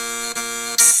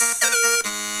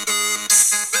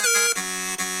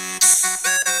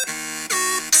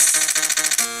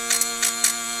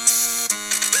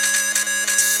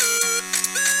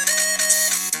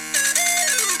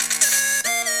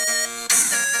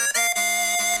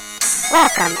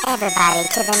Welcome everybody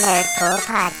to the Nerdpool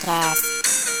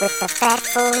Podcast with the fat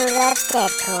fool who loves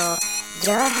Deadpool,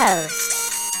 your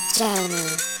host, Jamie.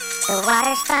 The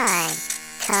water's fine.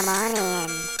 Come on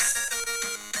in.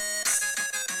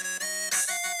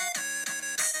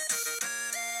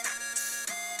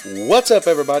 What's up,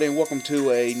 everybody, and welcome to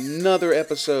another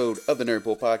episode of the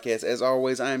Nerdpool Podcast. As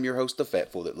always, I am your host, the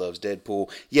fat fool that loves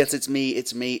Deadpool. Yes, it's me,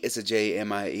 it's a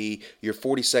J-M-I-E, your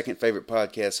 42nd favorite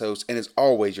podcast host, and as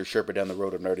always, your Sherpa down the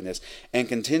road of nerdiness. And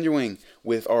continuing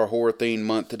with our horror theme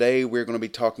month, today we're going to be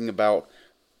talking about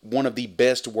one of the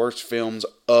best, worst films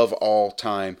of all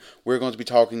time. We're going to be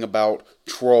talking about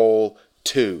Troll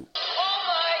 2.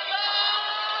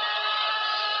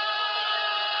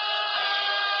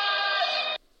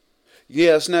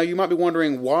 Yes, now you might be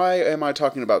wondering, why am I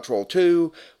talking about Troll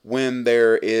 2 when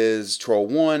there is Troll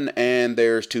 1 and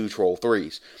there's two Troll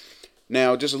 3s?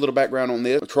 Now, just a little background on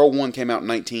this. Troll 1 came out in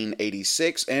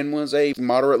 1986 and was a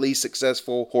moderately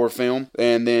successful horror film.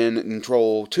 And then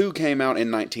Troll 2 came out in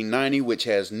 1990, which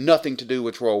has nothing to do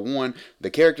with Troll 1. The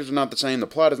characters are not the same, the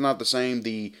plot is not the same,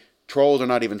 the trolls are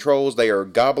not even trolls, they are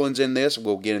goblins in this.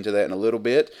 We'll get into that in a little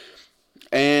bit.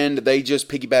 And they just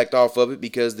piggybacked off of it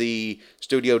because the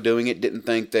studio doing it didn't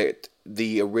think that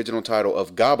the original title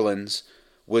of Goblins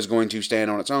was going to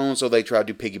stand on its own, so they tried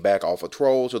to piggyback off of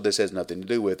Troll, so this has nothing to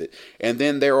do with it. And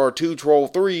then there are two Troll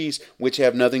 3s, which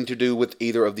have nothing to do with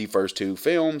either of the first two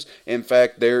films. In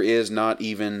fact, there is not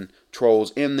even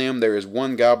trolls in them. There is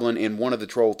one goblin in one of the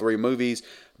Troll 3 movies,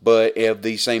 but of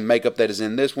the same makeup that is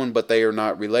in this one, but they are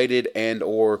not related and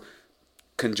or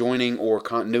conjoining or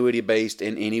continuity based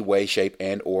in any way, shape,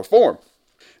 and or form.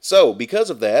 So, because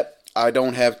of that, I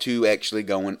don't have to actually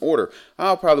go in order.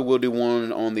 I probably will do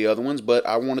one on the other ones, but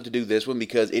I wanted to do this one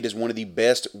because it is one of the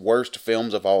best, worst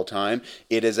films of all time.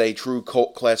 It is a true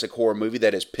cult classic horror movie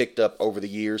that has picked up over the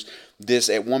years. This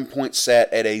at one point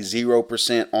sat at a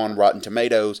 0% on Rotten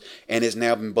Tomatoes and has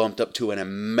now been bumped up to an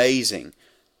amazing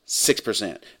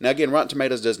 6%. Now again, Rotten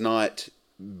Tomatoes does not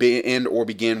end or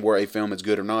begin where a film is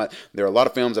good or not. There are a lot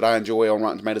of films that I enjoy on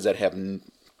Rotten Tomatoes that have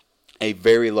a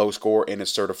very low score and is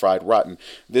certified rotten.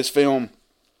 This film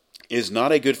is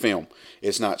not a good film.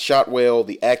 It's not shot well.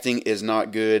 The acting is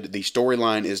not good. The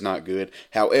storyline is not good.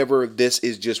 However, this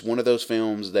is just one of those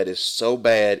films that is so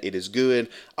bad it is good.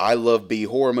 I love B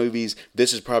horror movies.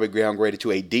 This is probably downgraded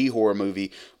to a D horror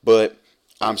movie, but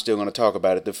I'm still going to talk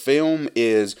about it. The film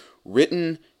is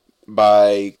written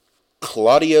by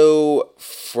Claudio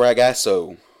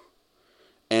Fragasso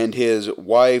and his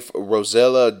wife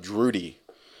Rosella Drudy.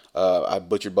 I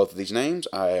butchered both of these names.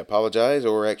 I apologize,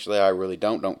 or actually I really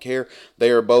don't care. They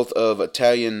are both of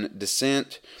Italian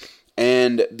descent,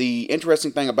 and the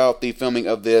interesting thing about the filming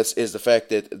of this is the fact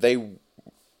that they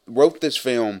wrote this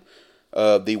film.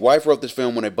 The wife wrote this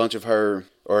film when a bunch of her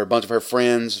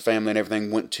friends, family, and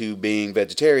everything went to being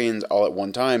vegetarians all at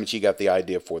one time, and she got the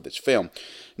idea for this film.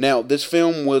 Now, this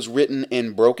film was written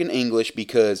in broken English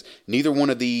because neither one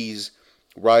of these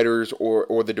writers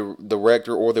or the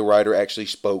director or the writer actually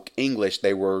spoke English.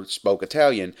 They spoke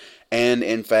Italian. And,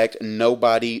 in fact,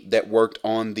 nobody that worked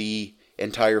on the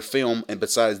entire film, and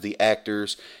besides the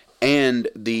actors and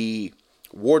the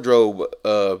wardrobe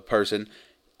person,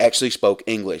 actually spoke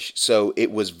English. So it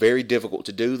was very difficult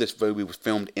to do. This movie was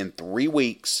filmed in 3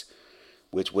 weeks,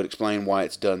 which would explain why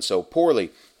it's done so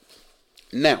poorly.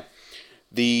 Now,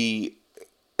 the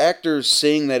actors,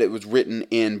 seeing that it was written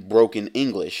in broken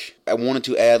English, I wanted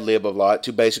to ad-lib a lot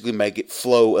to basically make it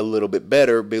flow a little bit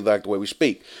better, be like the way we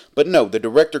speak. But no, the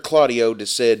director Claudio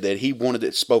just said that he wanted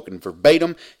it spoken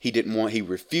verbatim. He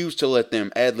refused to let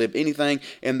them ad-lib anything,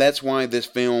 and that's why this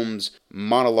film's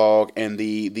monologue and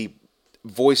the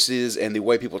voices and the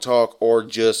way people talk are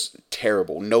just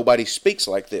terrible. Nobody speaks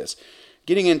like this.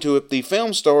 Getting into it, the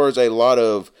film stars a lot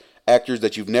of actors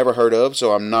that you've never heard of,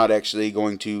 so I'm not actually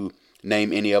going to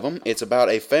name any of them. It's about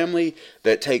a family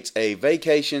that takes a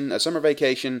summer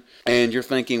vacation, and you're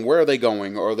thinking, where are they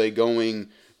going? Are they going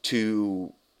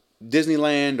to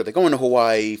Disneyland? Are they going to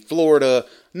Hawaii, Florida,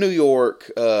 New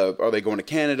York? Are they going to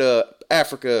Canada,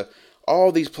 Africa?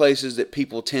 All these places that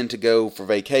people tend to go for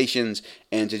vacations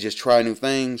and to just try new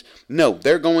things. No,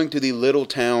 they're going to the little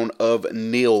town of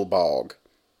Nilbog.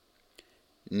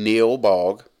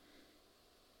 Nilbog.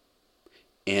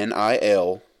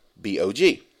 Nilbog.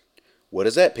 What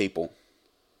is that, people?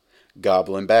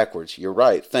 Goblin backwards. You're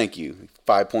right. Thank you.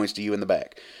 5 points to you in the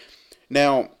back.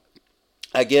 Now,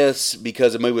 I guess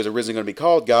because the movie was originally going to be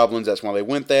called Goblins, that's why they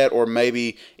went that. Or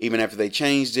maybe even after they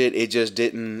changed it, it just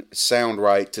didn't sound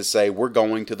right to say, we're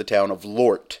going to the town of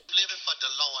Lort. Living for the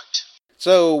Lord.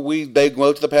 So they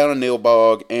go to the town of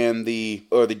Nilbog, and the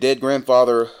dead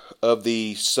grandfather of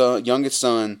the youngest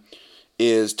son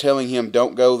is telling him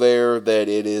don't go there, that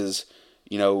it is,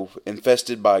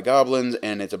 infested by goblins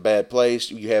and it's a bad place.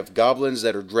 You have goblins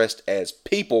that are dressed as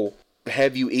people,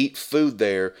 have you eat food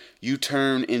there, you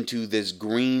turn into this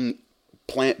green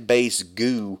plant-based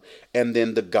goo, and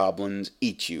then the goblins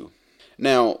eat you.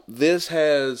 Now, this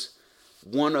has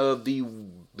one of the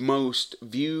most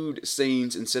viewed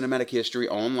scenes in cinematic history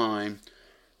online,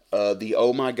 the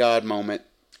oh my god moment,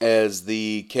 as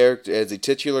the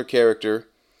titular character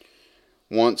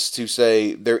wants to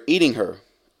say, they're eating her,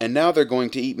 and now they're going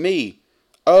to eat me.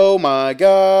 Oh my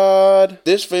god.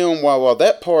 This film, while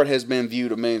that part has been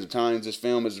viewed millions of times, this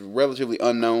film is relatively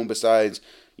unknown besides,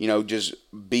 just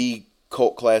B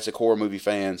cult classic horror movie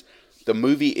fans. The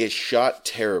movie is shot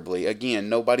terribly. Again,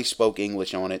 nobody spoke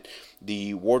English on it.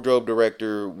 The wardrobe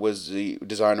designer was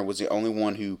the only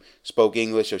one who spoke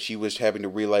English, so she was having to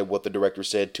relay what the director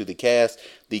said to the cast.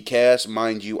 The cast,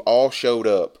 mind you, all showed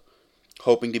up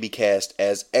hoping to be cast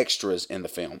as extras in the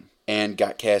film and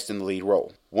got cast in the lead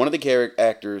role. One of the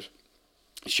actors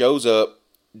shows up,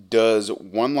 does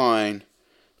one line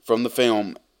from the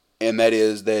film, and that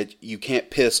is that you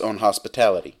can't piss on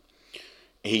hospitality.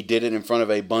 He did it in front of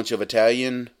a bunch of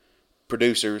Italian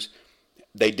producers.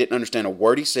 They didn't understand a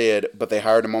word he said, but they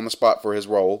hired him on the spot for his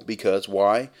role because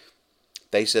why?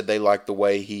 They said they liked the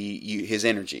way his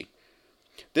energy.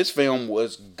 This film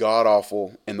was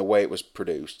god-awful in the way it was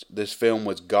produced. This film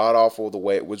was god-awful the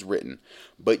way it was written.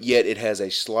 But yet it has a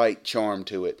slight charm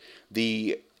to it.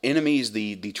 The enemies,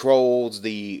 the trolls,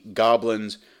 the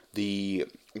goblins, the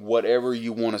whatever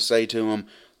you want to say to them,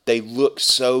 they look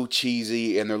so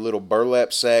cheesy in their little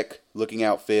burlap sack looking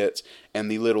outfits and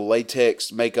the little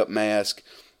latex makeup mask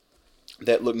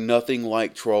that look nothing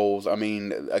like trolls. I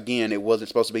mean, again, it wasn't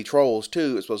supposed to be trolls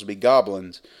too. It's supposed to be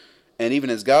goblins. And even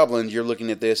as goblins, you're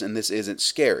looking at this and this isn't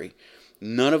scary.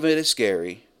 None of it is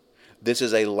scary. This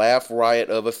is a laugh riot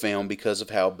of a film because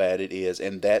of how bad it is.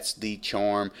 And that's the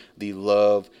charm, the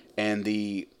love, and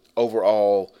the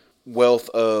overall wealth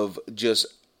of just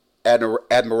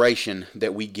admiration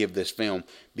that we give this film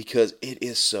because it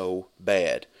is so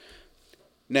bad.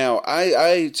 Now,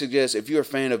 I suggest if you're a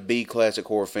fan of B classic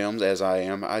horror films, as I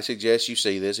am, I suggest you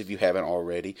see this if you haven't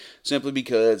already, simply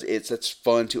because it's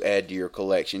fun to add to your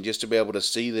collection, just to be able to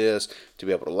see this, to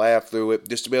be able to laugh through it,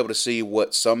 just to be able to see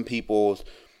what some people's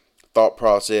thought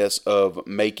process of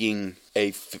making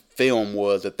a film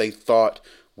was that they thought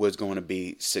was going to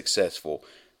be successful.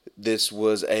 This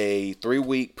was a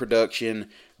 3-week production.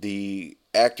 The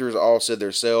actors all said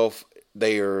themselves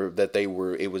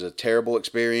it was a terrible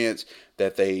experience,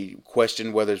 that they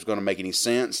questioned whether it was going to make any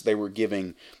sense. They were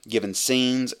given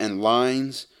scenes and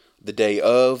lines the day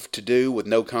of to do with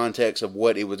no context of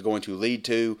what it was going to lead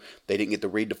to. They didn't get to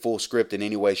read the full script in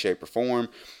any way, shape, or form.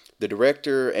 The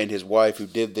director and his wife who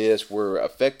did this were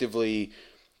effectively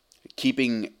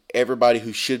keeping everybody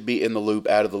who should be in the loop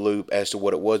out of the loop as to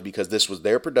what it was, because this was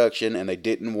their production and they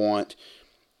didn't want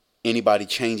anybody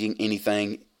changing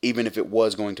anything, even if it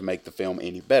was going to make the film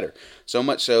any better. So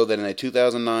much so that in a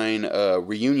 2009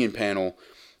 reunion panel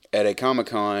at a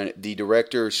Comic-Con, the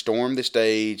director stormed the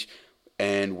stage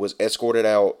and was escorted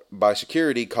out by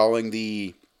security,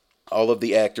 calling all of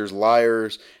the actors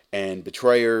liars and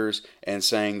betrayers, and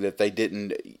saying that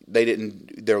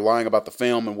they're lying about the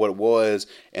film and what it was,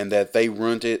 and that they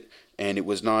ruined it and it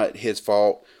was not his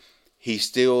fault. He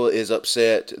still is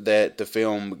upset that the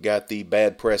film got the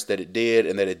bad press that it did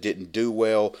and that it didn't do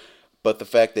well, but the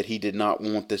fact that he did not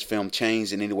want this film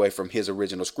changed in any way from his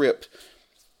original script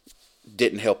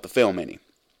didn't help the film any.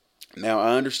 Now,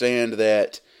 I understand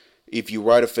that if you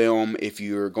write a film, if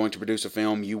you're going to produce a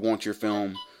film, you want your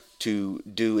film to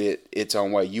do it its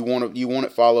own way. You want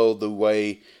it followed the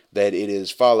way that it is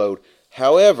followed.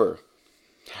 However,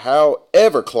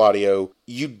 Claudio,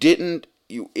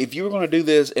 if you were going to do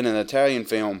this in an Italian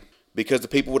film, because the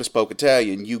people would have spoke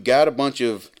Italian, you got a bunch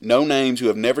of no-names who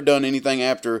have never done anything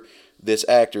after this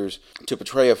actors to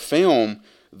portray a film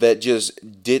that just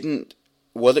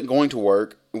wasn't going to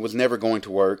work, was never going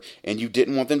to work, and you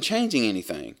didn't want them changing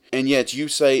anything. And yet you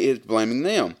say it's blaming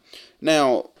them.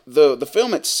 Now, the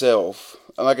film itself,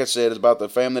 like I said, is about the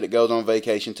family that goes on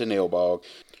vacation to Nilbog.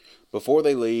 Before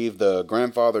they leave, the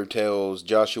grandfather tells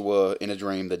Joshua in a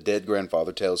dream, the dead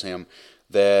grandfather tells him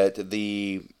that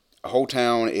the whole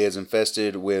town is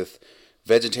infested with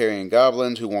vegetarian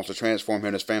goblins who wants to transform him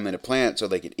and his family into plants so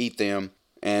they could eat them.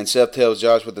 And Seth tells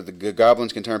Joshua that the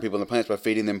goblins can turn people into plants by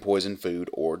feeding them poison food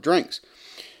or drinks.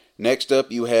 Next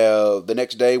up, you have the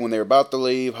next day when they're about to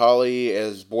leave, Holly,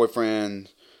 as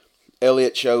boyfriend,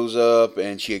 Elliot shows up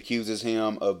and she accuses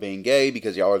him of being gay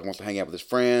because he always wants to hang out with his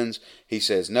friends. He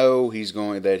says no, he's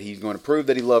going to prove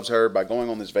that he loves her by going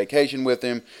on this vacation with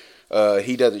him.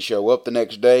 He doesn't show up the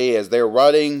next day. As they're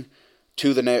riding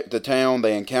to the town,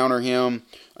 they encounter him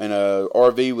in a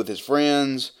RV with his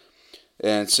friends,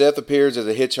 and Seth appears as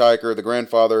a hitchhiker, the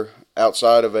grandfather,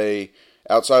 outside of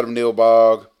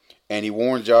Nilbog, and he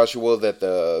warns Joshua that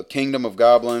the kingdom of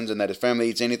goblins and that his family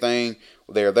eats anything.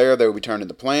 They will be turned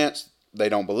into plants. They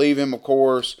don't believe him, of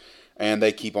course, and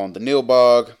they keep on to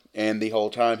Nilbog, and the whole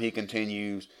time he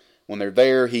continues. When they're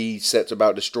there, he sets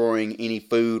about destroying any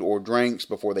food or drinks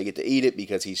before they get to eat it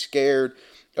because he's scared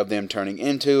of them turning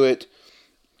into it.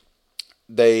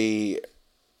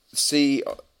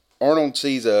 Arnold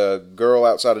sees a girl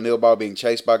outside of Nilbog being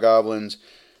chased by goblins.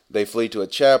 They flee to a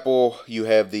chapel. You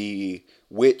have the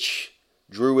witch,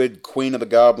 druid, queen of the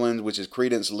goblins, which is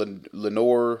Credence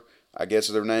Lenore, I guess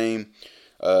is her name.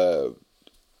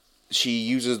 She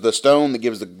uses the stone that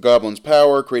gives the goblins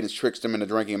power. Credence tricks them into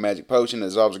drinking a magic potion that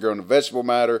dissolves the girl into vegetable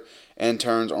matter and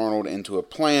turns Arnold into a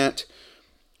plant.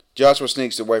 Joshua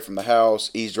sneaks away from the house,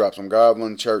 eavesdrops on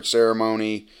goblin church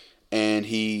ceremony, and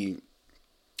he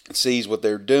sees what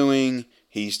they're doing.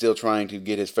 He's still trying to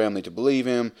get his family to believe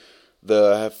him.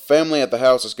 The family at the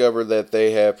house discover that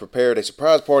they have prepared a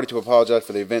surprise party to apologize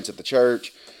for the events at the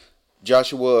church.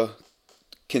 Joshua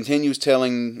continues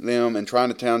telling them and trying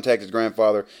to contact his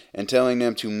grandfather and telling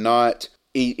them to not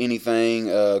eat anything.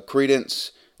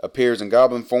 Credence appears in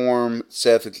goblin form.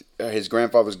 Seth, his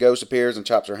grandfather's ghost, appears and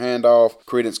chops her hand off.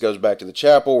 Credence goes back to the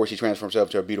chapel where she transforms herself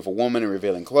to a beautiful woman in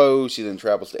revealing clothes. She then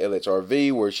travels to Elliot's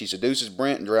RV where she seduces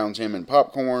Brent and drowns him in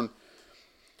popcorn.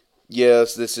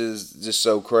 Yes, this is just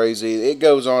so crazy. It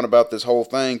goes on about this whole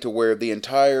thing to where the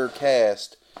entire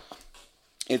cast,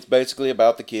 it's basically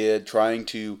about the kid trying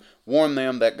to warn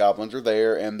them that goblins are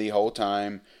there, and the whole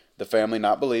time the family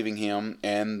not believing him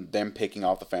and them picking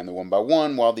off the family one by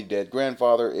one while the dead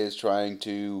grandfather is trying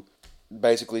to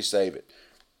basically save it.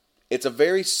 It's a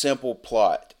very simple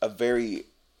plot, a very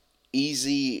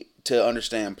easy to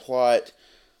understand plot.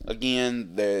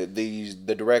 Again,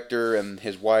 the director and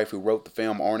his wife who wrote the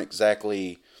film aren't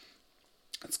exactly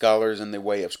scholars in the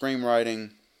way of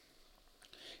screenwriting.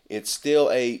 It's still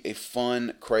a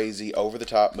fun, crazy,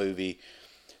 over-the-top movie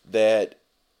that,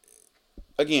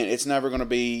 again, it's never going to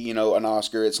be, an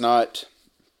Oscar. It's not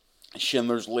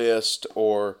Schindler's List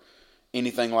or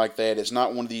anything like that. It's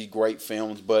not one of these great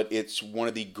films, but it's one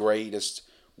of the greatest,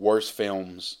 worst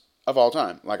films of all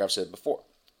time, like I've said before.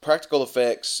 Practical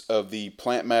effects of the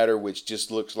plant matter, which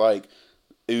just looks like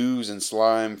ooze and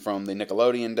slime from the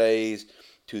Nickelodeon days,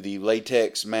 to the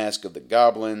latex mask of the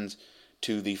goblins,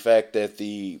 to the fact that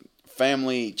the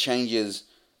family changes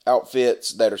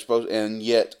outfits that are supposed and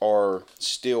yet are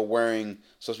still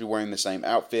supposed to be wearing the same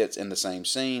outfits in the same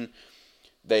scene.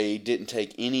 They didn't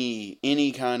take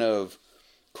any kind of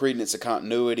credence to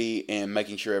continuity in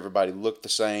making sure everybody looked the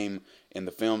same in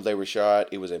the films they were shot.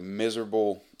 It was a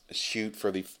miserable shoot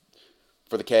for the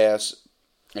cast,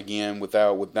 again, with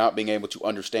not being able to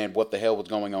understand what the hell was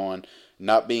going on,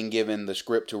 not being given the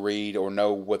script to read or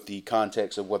know what the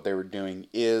context of what they were doing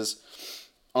is.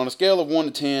 On a scale of 1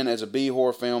 to 10, as a B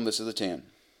horror film, this is a 10.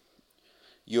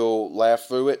 You'll laugh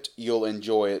through it, you'll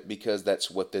enjoy it, because that's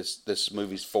what this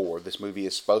movie's for. This movie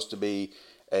is supposed to be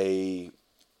an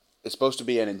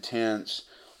intense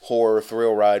horror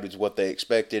thrill ride, is what they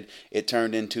expected. It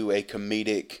turned into a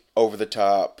comedic,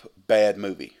 over-the-top, bad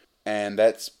movie. And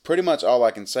that's pretty much all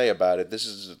I can say about it. This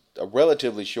is a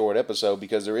relatively short episode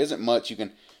because there isn't much you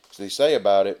can actually say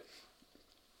about it,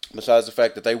 besides the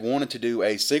fact that they wanted to do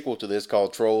a sequel to this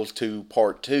called Trolls 2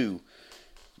 Part 2.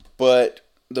 But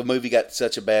the movie got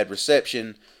such a bad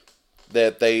reception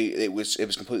that it was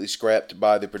completely scrapped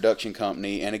by the production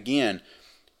company. And again,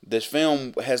 this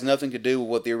film has nothing to do with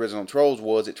what the original Trolls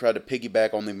was. It tried to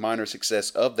piggyback on the minor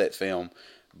success of that film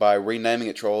by renaming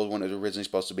it Trolls when it was originally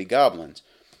supposed to be Goblins.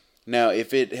 Now,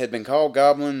 if it had been called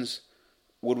Goblins,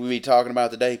 would we be talking about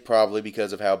it today? Probably,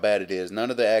 because of how bad it is.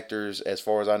 None of the actors, as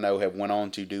far as I know, have went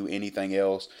on to do anything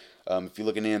else. If you're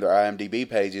looking in their IMDb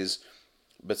pages,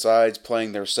 besides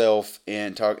playing their self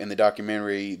in the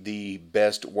documentary The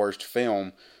Best Worst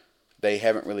Film, they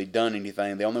haven't really done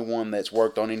anything. The only one that's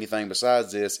worked on anything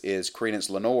besides this is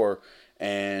Credence Lenore,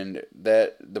 and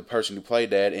the person who played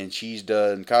that, and she's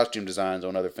done costume designs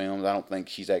on other films. I don't think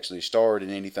she's actually starred in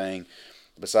anything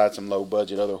besides some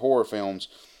low-budget other horror films.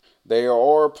 They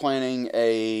are planning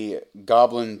a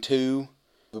Goblin 2.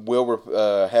 It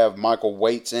will have Michael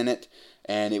Waitz in it,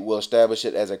 and it will establish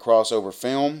it as a crossover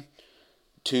film.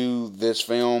 to this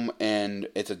film, and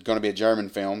it's going to be a German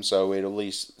film, so it'll at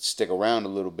least stick around a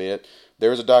little bit.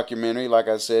 There's a documentary, like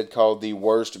I said, called The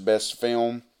Worst Best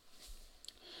Film,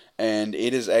 and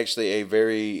it is actually a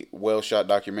very well shot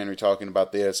documentary talking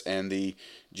about this and the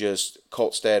just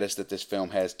cult status that this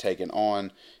film has taken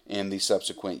on in the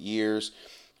subsequent years.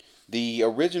 The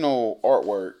original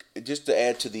artwork, just to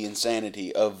add to the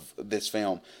insanity of this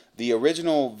film, the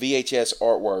original VHS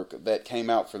artwork that came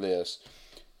out for this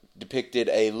depicted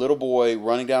a little boy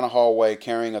running down a hallway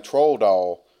carrying a troll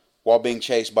doll while being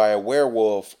chased by a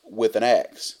werewolf with an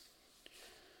axe.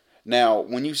 Now,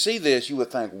 when you see this, you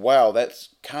would think, wow,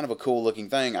 that's kind of a cool looking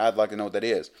thing. I'd like to know what that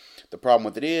is. The problem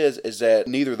with it is that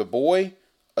neither the boy,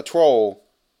 a troll,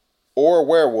 or a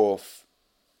werewolf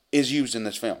is used in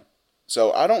this film.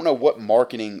 So I don't know what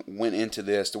marketing went into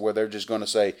this to where they're just going to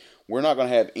say, we're not going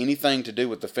to have anything to do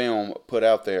with the film put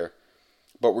out there,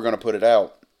 but we're going to put it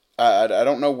out. I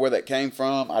don't know where that came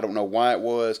from. I don't know why it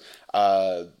was.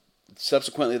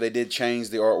 Subsequently, they did change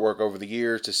the artwork over the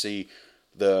years to see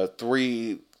the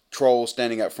 3 trolls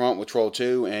standing up front with Troll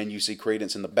 2, and you see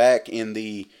Credence in the back in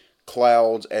the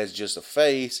clouds as just a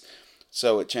face.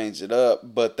 So it changed it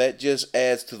up, but that just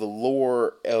adds to the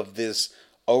lore of this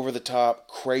over-the-top,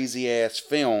 crazy-ass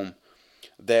film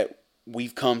that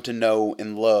we've come to know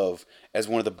and love as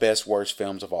one of the best, worst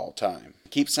films of all time. I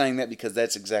keep saying that because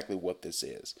that's exactly what this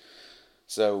is.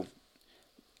 So,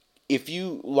 if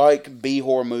you like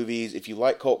B-horror movies, if you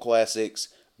like cult classics,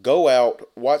 go out,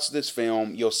 watch this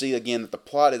film. You'll see again that the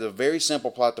plot is a very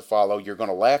simple plot to follow. You're going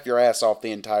to laugh your ass off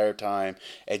the entire time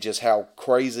at just how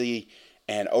crazy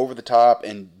and over the top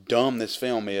and dumb this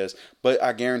film is, but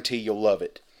I guarantee you'll love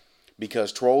it.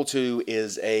 Because Troll 2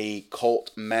 is a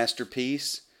cult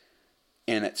masterpiece,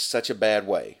 and it's such a bad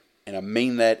way. And I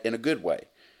mean that in a good way.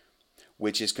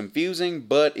 Which is confusing,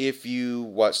 but if you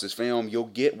watch this film, you'll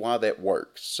get why that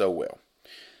works so well.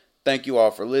 Thank you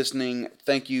all for listening.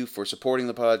 Thank you for supporting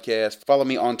the podcast. Follow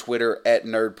me on Twitter at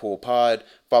NerdpoolPod.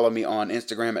 Follow me on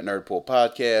Instagram at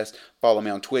NerdpoolPodcast. Follow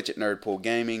me on Twitch at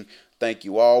NerdpoolGaming. Thank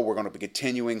you all. We're going to be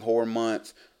continuing Horror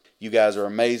Month. You guys are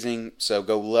amazing, so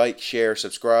go like, share,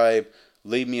 subscribe,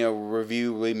 leave me a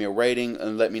review, leave me a rating,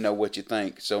 and let me know what you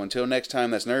think. So until next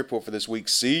time, that's Nerdpool for this week.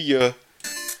 See ya!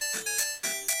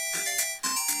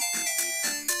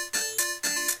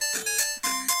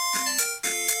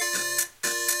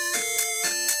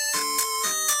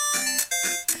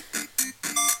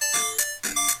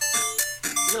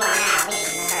 You are